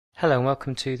Hello and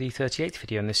welcome to the 38th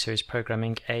video in this series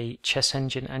programming a chess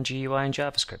engine and GUI in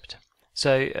JavaScript.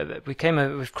 So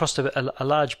we've crossed a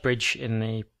large bridge in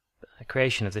the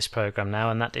creation of this program now,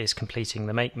 and that is completing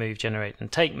the make move, generate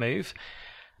and take move.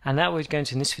 And now we're going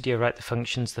to, in this video, write the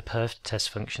functions, the Perft test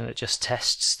function that just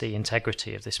tests the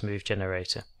integrity of this move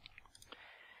generator.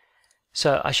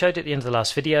 So I showed at the end of the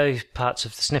last video parts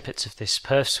of the snippets of this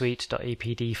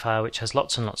perfsuite.epd file, which has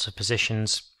lots and lots of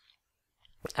positions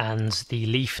and the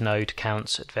leaf node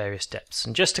counts at various depths.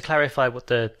 And just to clarify what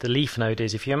the leaf node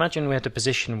is, if you imagine we had a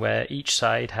position where each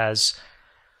side has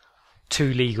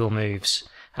two legal moves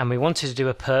and we wanted to do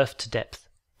a perf to depth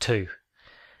 2.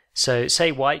 So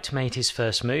say white made his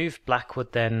first move, black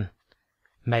would then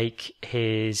make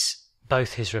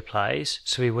both his replies,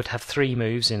 so we would have 3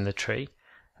 moves in the tree.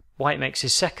 White makes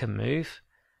his second move,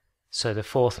 so the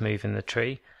 4th move in the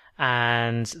tree,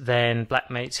 and then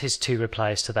black makes his 2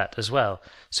 replies to that as well.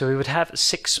 So we would have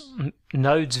 6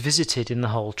 nodes visited in the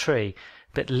whole tree,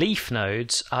 but leaf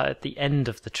nodes are at the end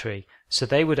of the tree, so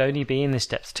they would only be in this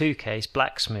depth 2 case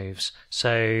black's moves.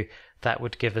 So that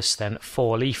would give us then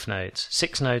 4 leaf nodes.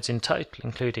 6 nodes in total,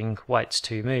 including white's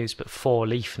 2 moves, but 4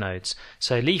 leaf nodes.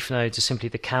 So leaf nodes are simply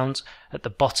the count at the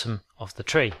bottom of the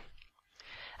tree.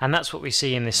 And that's what we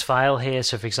see in this file here.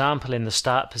 So for example, in the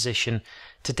start position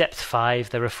to depth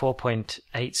 5, there are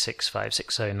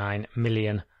 4.865609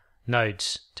 million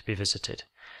nodes to be visited.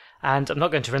 And I'm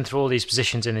not going to run through all these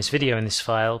positions in this video in this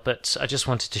file, but I just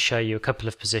wanted to show you a couple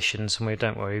of positions, and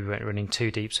don't worry, we won't running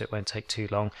too deep, so it won't take too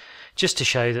long, just to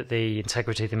show that the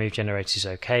integrity of the move generator is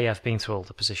okay. I've been through all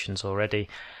the positions already,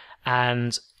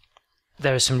 and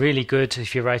there are some really good,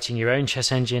 if you're writing your own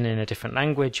chess engine in a different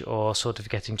language or sort of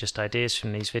getting just ideas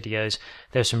from these videos,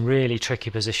 there are some really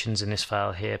tricky positions in this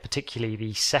file here. Particularly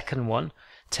the second one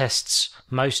tests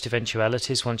most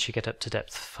eventualities once you get up to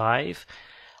depth 5.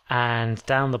 And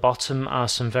down the bottom are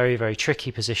some very, very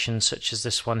tricky positions, such as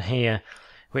this one here,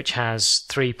 which has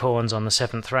 3 pawns on the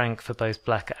 7th rank for both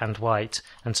black and white,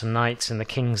 and some knights and the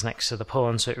kings next to the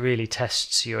pawn, so it really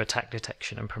tests your attack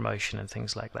detection and promotion and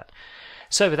things like that.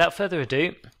 So without further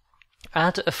ado,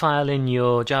 add a file in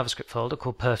your JavaScript folder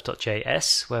called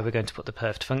perft.js, where we're going to put the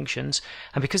perft functions.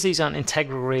 And because these aren't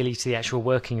integral really to the actual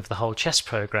working of the whole chess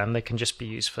program, they can just be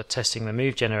used for testing the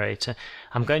move generator.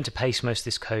 I'm going to paste most of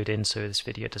this code in so this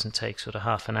video doesn't take sort of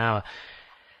half an hour.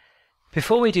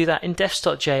 Before we do that, in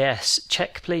defs.js,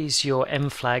 check please your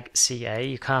mflag CA,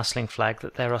 your castling flag,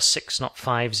 that there are 6 not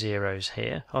 5 zeros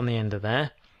here on the end of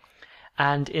there.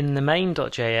 And in the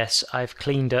main.js, I've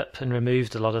cleaned up and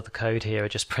removed a lot of the code here. I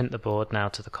just print the board now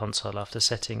to the console after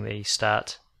setting the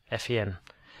start fen.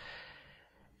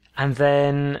 And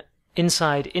then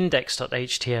inside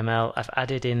index.html, I've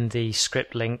added in the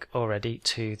script link already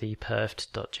to the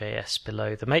perft.js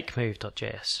below the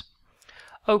makemove.js.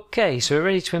 Okay, so we're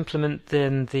ready to implement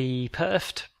then the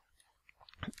perft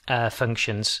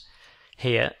functions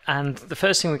here. And the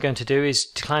first thing we're going to do is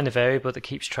decline a variable that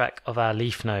keeps track of our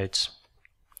leaf nodes.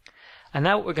 And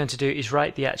now what we're going to do is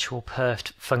write the actual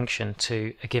perft function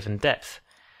to a given depth.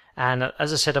 And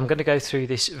as I said, I'm going to go through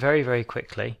this very, very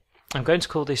quickly. I'm going to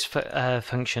call this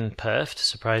function perft,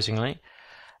 surprisingly.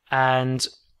 And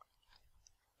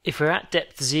if we're at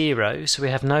depth 0, so we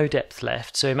have no depth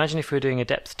left, so imagine if we're doing a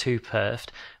depth 2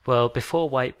 perft, well, before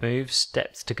white moves,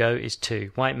 depth to go is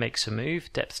 2. White makes a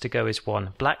move, depth to go is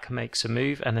 1. Black makes a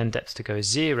move, and then depth to go is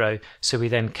 0, so we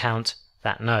then count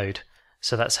that node.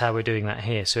 So that's how we're doing that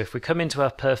here. So if we come into our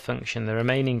perf function, the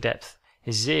remaining depth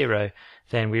is 0,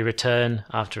 then we return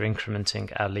after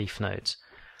incrementing our leaf nodes.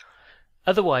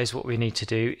 Otherwise, what we need to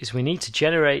do is we need to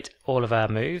generate all of our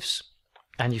moves,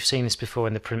 and you've seen this before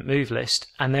in the print move list,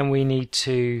 and then we need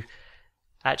to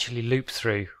actually loop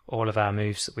through all of our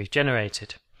moves that we've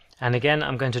generated. And again,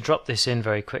 I'm going to drop this in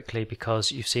very quickly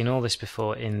because you've seen all this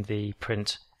before in the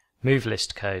print move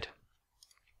list code.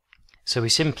 So we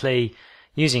simply,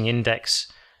 using index,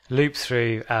 loop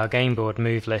through our game board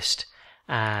move list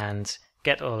and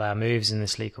get all our moves in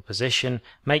this legal position,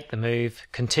 make the move,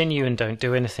 continue and don't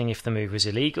do anything if the move was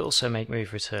illegal, so make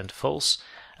move returned false.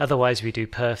 Otherwise we do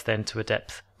perf then to a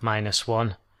depth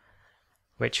 -1,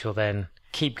 which will then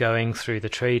keep going through the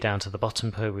tree down to the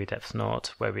bottom per depth 0,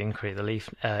 where we increment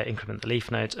the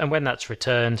leaf nodes, and when that's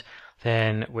returned,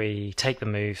 then we take the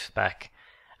move back,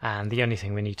 and the only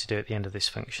thing we need to do at the end of this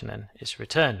function then is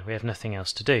return. We have nothing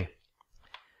else to do.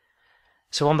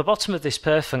 So on the bottom of this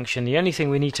perf function, the only thing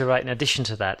we need to write in addition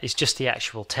to that is just the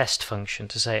actual test function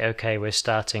to say, okay, we're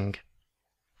starting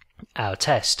our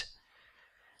test.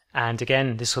 And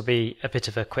again, this will be a bit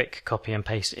of a quick copy and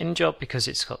paste in job because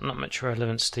it's got not much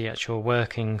relevance to the actual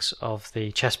workings of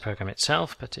the chess program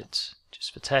itself, but it's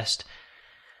just for test.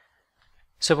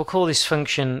 So we'll call this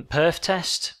function perf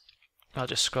test. I'll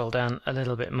just scroll down a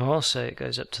little bit more so it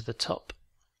goes up to the top.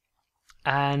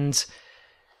 And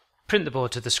print the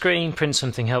board to the screen, print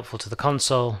something helpful to the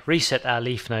console, reset our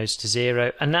leaf nodes to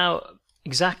 0, and now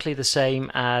exactly the same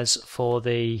as for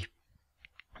the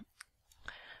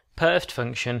perft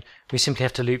function, we simply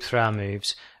have to loop through our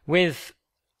moves with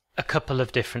a couple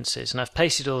of differences. And I've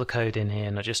pasted all the code in here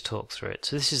and I'll just talk through it.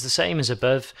 So this is the same as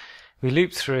above. We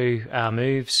loop through our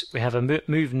moves. We have a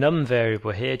move num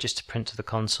variable here just to print to the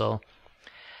console.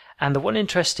 And the one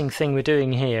interesting thing we're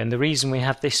doing here, and the reason we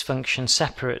have this function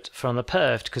separate from the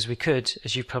perft, because we could,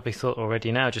 as you've probably thought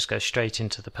already now, just go straight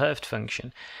into the perft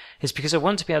function, is because I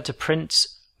want to be able to print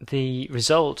the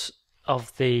result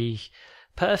of the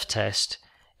perf test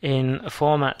in a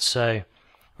format. So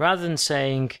rather than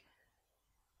saying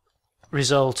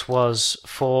result was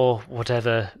for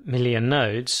whatever million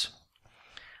nodes,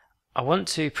 I want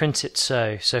to print it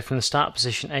so from the start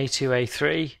position A2,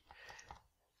 A3,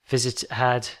 visit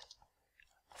had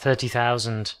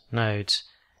 30,000 nodes.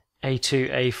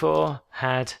 A2, A4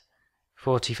 had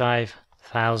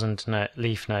 45,000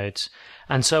 leaf nodes,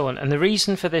 and so on. And the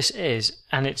reason for this is,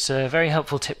 and it's a very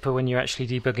helpful tip for when you're actually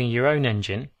debugging your own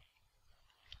engine,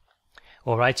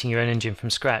 or writing your own engine from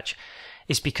scratch,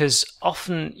 is because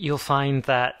often you'll find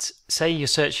that, say you're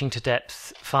searching to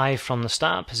depth 5 from the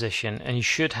start position, and you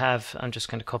should have, I'm just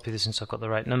going to copy this since I've got the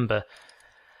right number,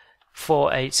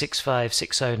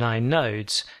 4865609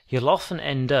 nodes, you'll often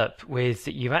end up with,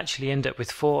 you actually end up with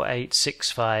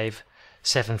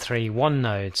 4865731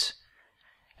 nodes.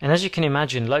 And as you can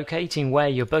imagine, locating where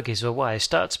your bug is or why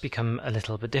starts to become a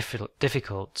little bit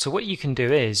difficult. So what you can do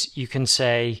is, you can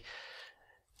say,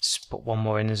 let's put one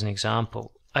more in as an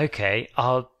example. Okay,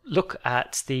 I'll look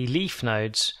at the leaf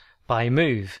nodes by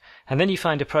move, and then you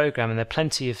find a program, and there are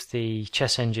plenty of the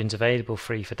chess engines available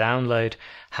free for download,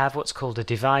 have what's called a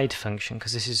divide function,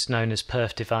 because this is known as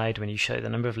perf divide when you show the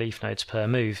number of leaf nodes per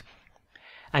move.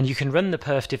 And you can run the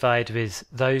perf divide with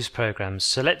those programs.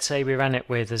 So let's say we ran it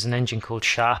with, there's an engine called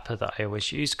Sharper that I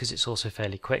always use because it's also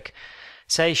fairly quick.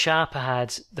 Say Sharper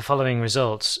had the following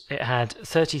results. It had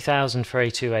 30,000 for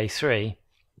A2, A3,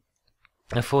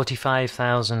 and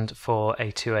 45,000 for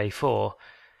A2, A4,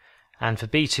 and for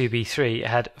B2, B3 it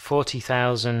had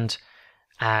 40,000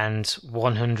 and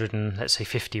 100 and let's say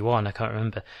 51, I can't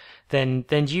remember. Then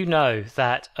you know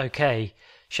that, okay,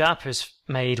 Sharper has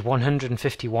made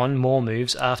 151 more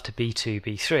moves after B2,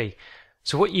 B3.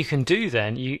 So what you can do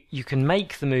then, you can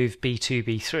make the move B2,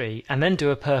 B3 and then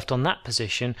do a perft on that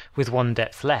position with one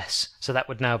depth less. So that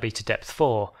would now be to depth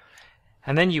 4.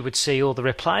 And then you would see all the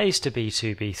replies to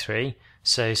B2, B3.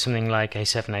 So something like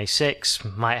A7,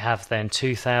 A6 might have then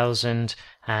 2,000,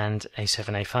 and A7,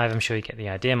 A5, I'm sure you get the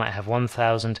idea, might have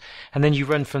 1,000. And then you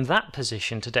run from that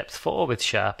position to depth 4 with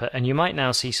Sharper, and you might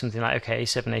now see something like, okay,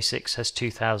 A7, A6 has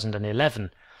 2,011.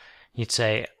 You'd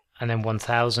say, and then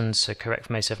 1,000, so correct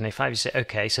from A7, A5, you say,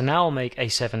 okay, so now I'll make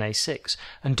A7, A6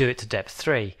 and do it to depth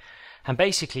 3. And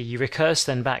basically you recurse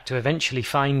then back to eventually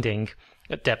finding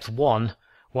at depth 1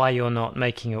 why you're not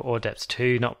making, or depth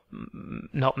 2, not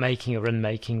making or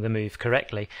unmaking the move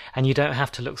correctly, and you don't have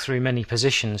to look through many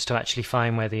positions to actually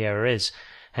find where the error is.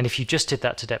 And if you just did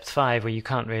that to depth 5, where you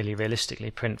can't really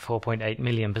realistically print 4.8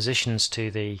 million positions to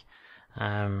the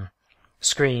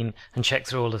screen and check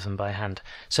through all of them by hand.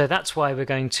 So that's why we're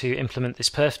going to implement this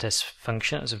perf test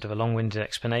function as a bit of a long-winded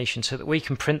explanation, so that we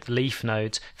can print the leaf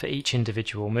nodes for each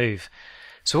individual move.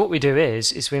 So what we do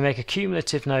is we make a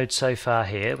cumulative node so far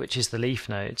here, which is the leaf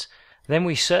nodes. Then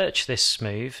we search this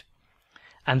move,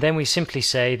 and then we simply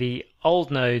say the old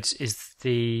nodes is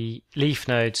the leaf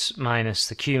nodes minus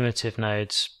the cumulative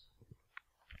nodes,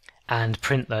 and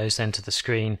print those then to the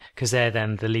screen, because they're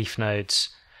then the leaf nodes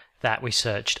that we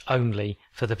searched only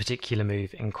for the particular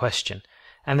move in question.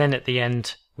 And then at the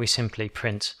end, we simply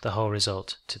print the whole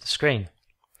result to the screen.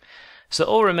 So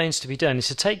all remains to be done is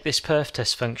to take this perf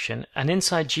test function, and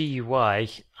inside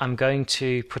GUI I'm going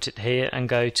to put it here and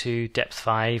go to depth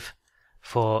 5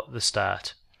 for the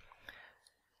start.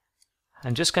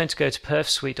 I'm just going to go to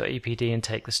perfsuite.epd and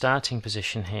take the starting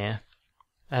position here,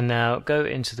 and now go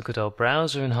into the good old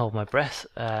browser and hold my breath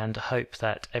and hope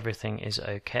that everything is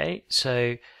okay.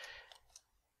 So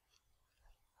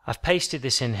I've pasted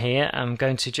this in here. I'm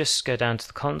going to just go down to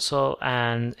the console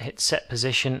and hit set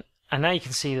position. And now you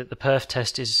can see that the perf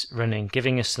test is running,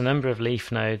 giving us the number of leaf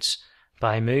nodes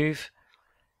by move.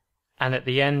 And at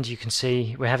the end, you can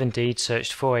see we have indeed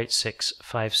searched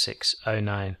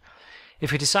 4865609.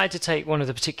 If we decide to take one of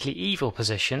the particularly evil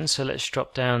positions, so let's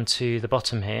drop down to the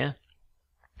bottom here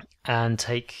and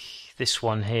take this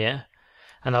one here,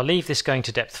 And I'll leave this going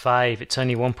to depth 5. It's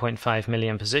only 1.5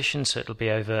 million positions, so it'll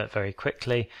be over very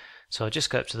quickly. So I'll just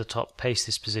go up to the top, paste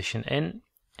this position in,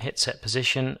 hit set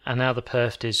position, and now the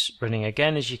perft is running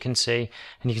again, as you can see.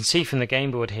 And you can see from the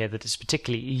game board here that it's a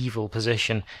particularly evil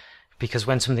position, because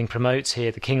when something promotes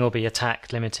here, the king will be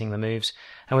attacked, limiting the moves.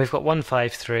 And we've got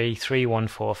 153,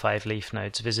 3145 leaf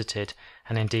nodes visited,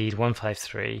 and indeed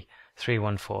 153,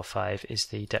 3145 is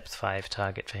the depth 5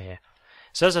 target for here.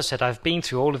 So as I said, I've been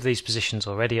through all of these positions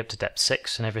already up to depth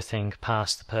 6, and everything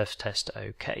passed the perf test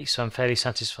okay, so I'm fairly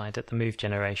satisfied that the move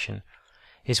generation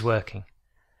is working.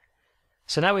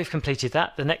 So now we've completed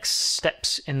that, the next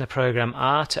steps in the program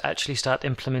are to actually start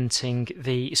implementing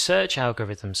the search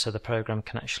algorithm so the program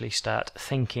can actually start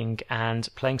thinking and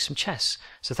playing some chess.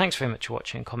 So thanks very much for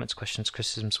watching. Comments, questions,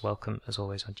 criticisms welcome as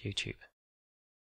always on YouTube.